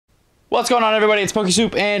What's going on, everybody? It's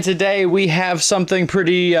pokesoup, and today we have something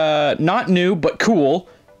pretty, not new, but cool.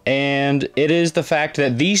 And it is the fact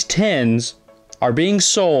that these tins are being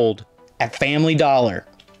sold at Family Dollar.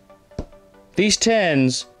 These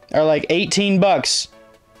tins are like 18 bucks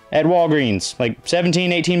at Walgreens, like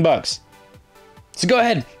 17, 18 bucks. So go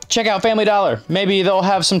ahead, check out Family Dollar. Maybe they'll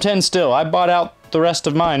have some tins still. I bought out the rest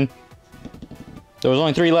of mine. There was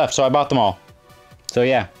only 3 left, so I bought them all. So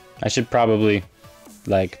yeah, I should probably,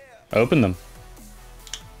 like, open them.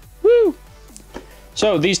 Woo!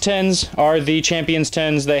 So these tins are the Champions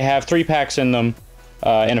tins. They have 3 packs in them,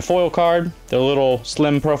 in a foil card. They're little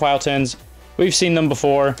slim profile tins. We've seen them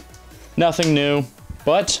before. Nothing new.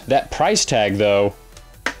 But that price tag, though,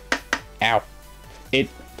 ow, it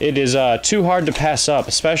is too hard to pass up.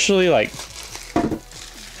 Especially, like,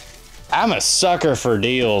 I'm a sucker for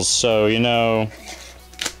deals, so you know,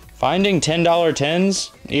 finding $10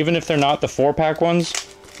 tins, even if they're not the 4-pack ones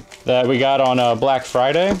that we got on Black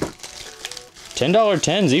Friday. $10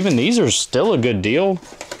 tins, even these are still a good deal.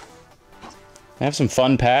 They have some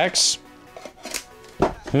fun packs.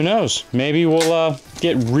 Who knows? Maybe we'll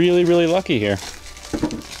get really, really lucky here.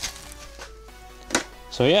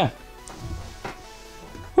 So yeah.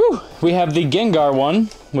 Whew. We have the Gengar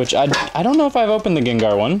one, which I don't know if I've opened the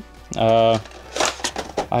Gengar one.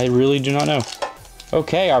 I really do not know.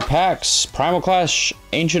 Okay, our packs. Primal Clash,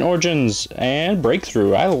 Ancient Origins, and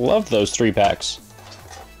Breakthrough. I love those 3 packs.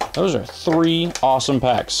 Those are 3 awesome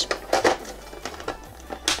packs.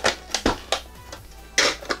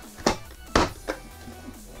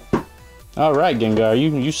 Alright, Gengar,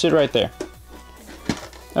 you sit right there.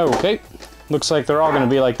 Okay, looks like they're all going to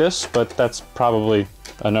be like this, but that's probably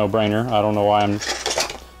a no-brainer. I don't know why I'm...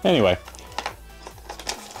 Anyway.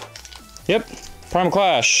 Yep. Primal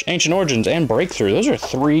Clash, Ancient Origins, and Breakthrough. Those are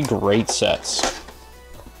 3 great sets.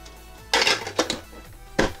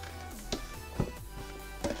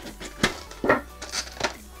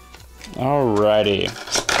 Alrighty.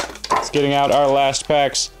 Let's getting out our last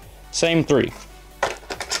packs. Same 3.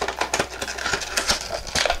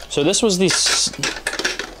 So this was the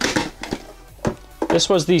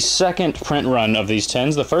second print run of these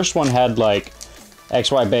tins. The first one had like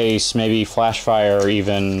XY base, maybe Flashfire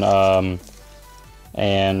even,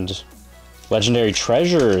 and Legendary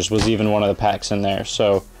Treasures was even one of the packs in there.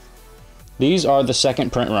 So these are the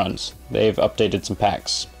second print runs. They've updated some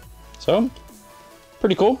packs. So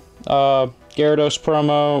pretty cool. Gyarados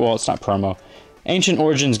promo, well, it's not promo. Ancient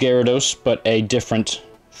Origins Gyarados, but a different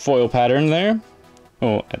foil pattern there.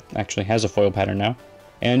 Oh, it actually has a foil pattern now.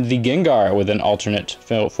 And the Gengar with an alternate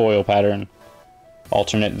foil pattern.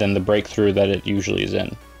 Alternate than the Breakthrough that it usually is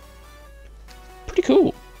in. Pretty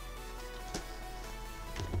cool.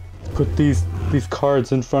 Put these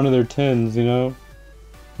cards in front of their tins, you know?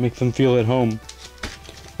 Make them feel at home.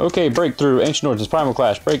 Okay, Breakthrough, Ancient Origins, Primal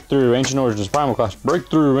Clash. Breakthrough, Ancient Origins, Primal Clash.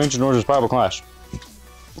 Breakthrough, Ancient Origins, Primal Clash.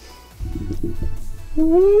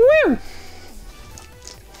 Woo!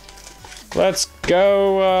 Let's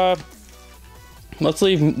go, let's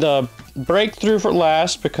leave the Breakthrough for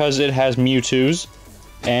last because it has Mewtwo's.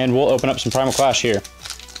 And we'll open up some Primal Clash here.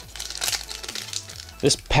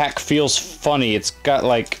 This pack feels funny. It's got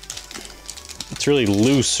like... It's really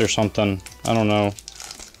loose or something. I don't know.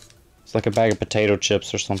 It's like a bag of potato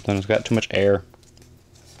chips or something. It's got too much air.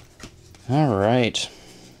 Alright.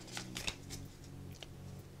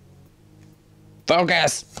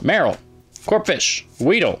 Focus! Meryl. Corpfish.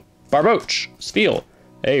 Weedle. Barboach. Spheal.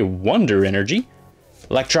 A Wonder Energy.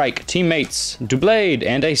 Electrike. Teammates. Doublade.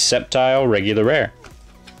 And a Sceptile Regular Rare.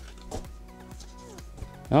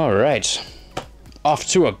 Alright. Off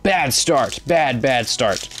to a bad start. Bad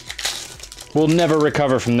start. We'll never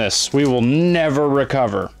recover from this. We will never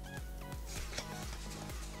recover.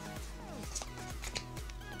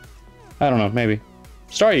 I don't know, maybe.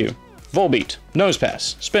 Staryu, Volbeat,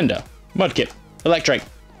 Nosepass, Spinda, Mudkip, Electrike,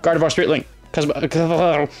 Gardevoir Spirit Link,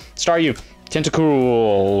 Staryu,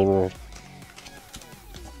 Tentacool.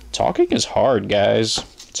 Talking is hard, guys.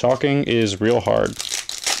 Talking is real hard.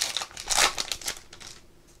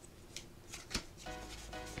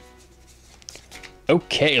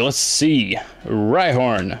 Okay, let's see.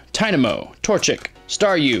 Rhyhorn, Tynamo, Torchic,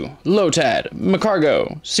 Staryu, Lotad,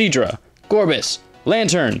 Macargo, Seadra, Gorbis,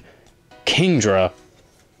 Lantern, Kingdra.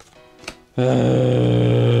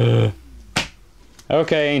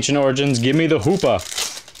 Okay, Ancient Origins, give me the Hoopa.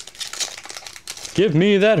 Give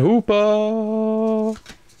me that Hoopa.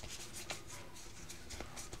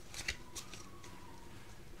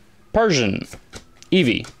 Persian,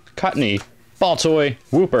 Eevee, Cottony, Baltoy,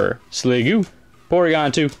 Wooper, Sliggoo,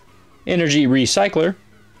 Porygon 2, Energy Recycler,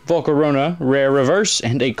 Volcarona, Rare Reverse,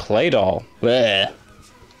 and a Claydol. Bleh.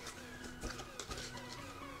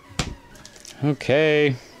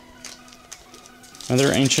 Okay.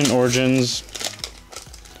 Other ancient origins.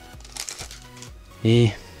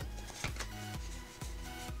 Eh.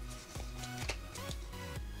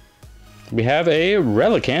 We have a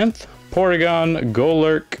Relicanth, Porygon,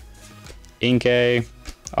 Golurk, Inkay,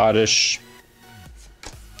 Oddish,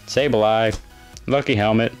 Sableye, Lucky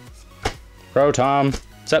Helmet, Rotom,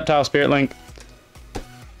 Sceptile Spirit Link,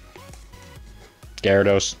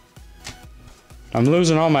 Gyarados. I'm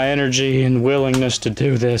losing all my energy and willingness to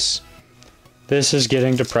do this. This is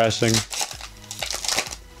getting depressing.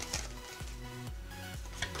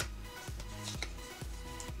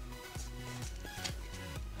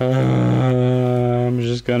 I'm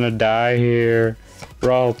just gonna die here.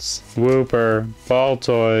 Ralts, Wooper,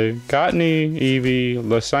 Baltoy, Cottonee, Eevee,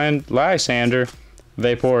 Lysander,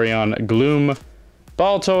 Vaporeon, Gloom,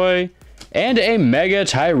 Baltoy, and a Mega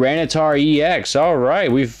Tyranitar EX.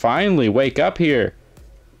 Alright, we finally wake up here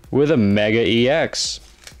with a Mega EX.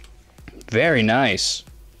 Very nice.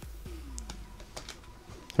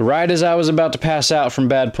 Right as I was about to pass out from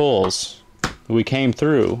bad pulls, we came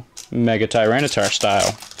through Mega Tyranitar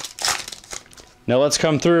style. Now let's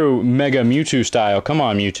come through Mega Mewtwo style. Come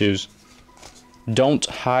on, Mewtwo's. Don't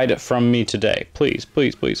hide from me today. Please,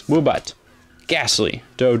 please, please. Woobat, Ghastly,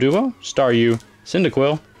 Doduo, Staryu,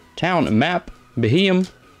 Cyndaquil, Town Map, Beheeyem,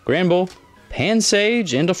 Granbull,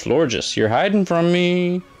 Pansage, and a Florges. You're hiding from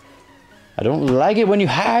me. I don't like it when you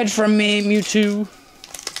hide from me, Mewtwo.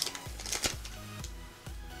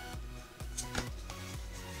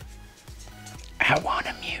 I want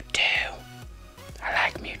a Mewtwo. I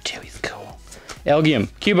like Mewtwo, he's cool. Elgium,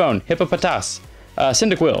 Cubone, Hippopotas,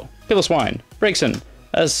 Cyndaquil, Piloswine, Braixen,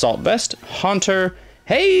 Assault Vest, Haunter.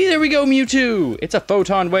 Hey, there we go, Mewtwo! It's a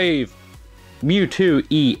Photon Wave. Mewtwo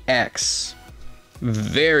EX.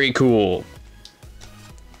 Very cool.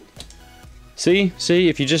 See,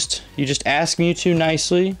 if you just ask Mewtwo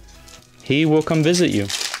nicely, he will come visit you.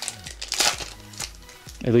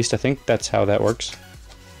 At least I think that's how that works.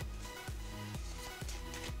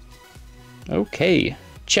 Okay,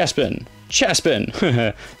 Chespin,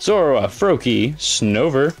 Zorua, Froakie,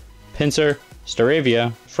 Snover, Pinsir,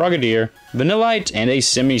 Staravia, Frogadier, Vanillite, and a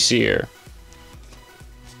Simisear.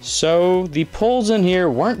 So the pulls in here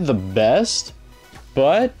weren't the best,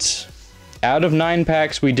 but out of 9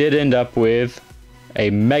 packs we did end up with a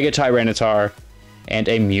Mega Tyranitar and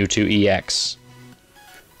a Mewtwo EX.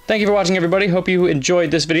 Thank you for watching, everybody. Hope you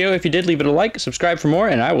enjoyed this video. If you did, leave it a like, subscribe for more,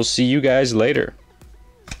 and I will see you guys later.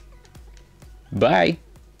 Bye.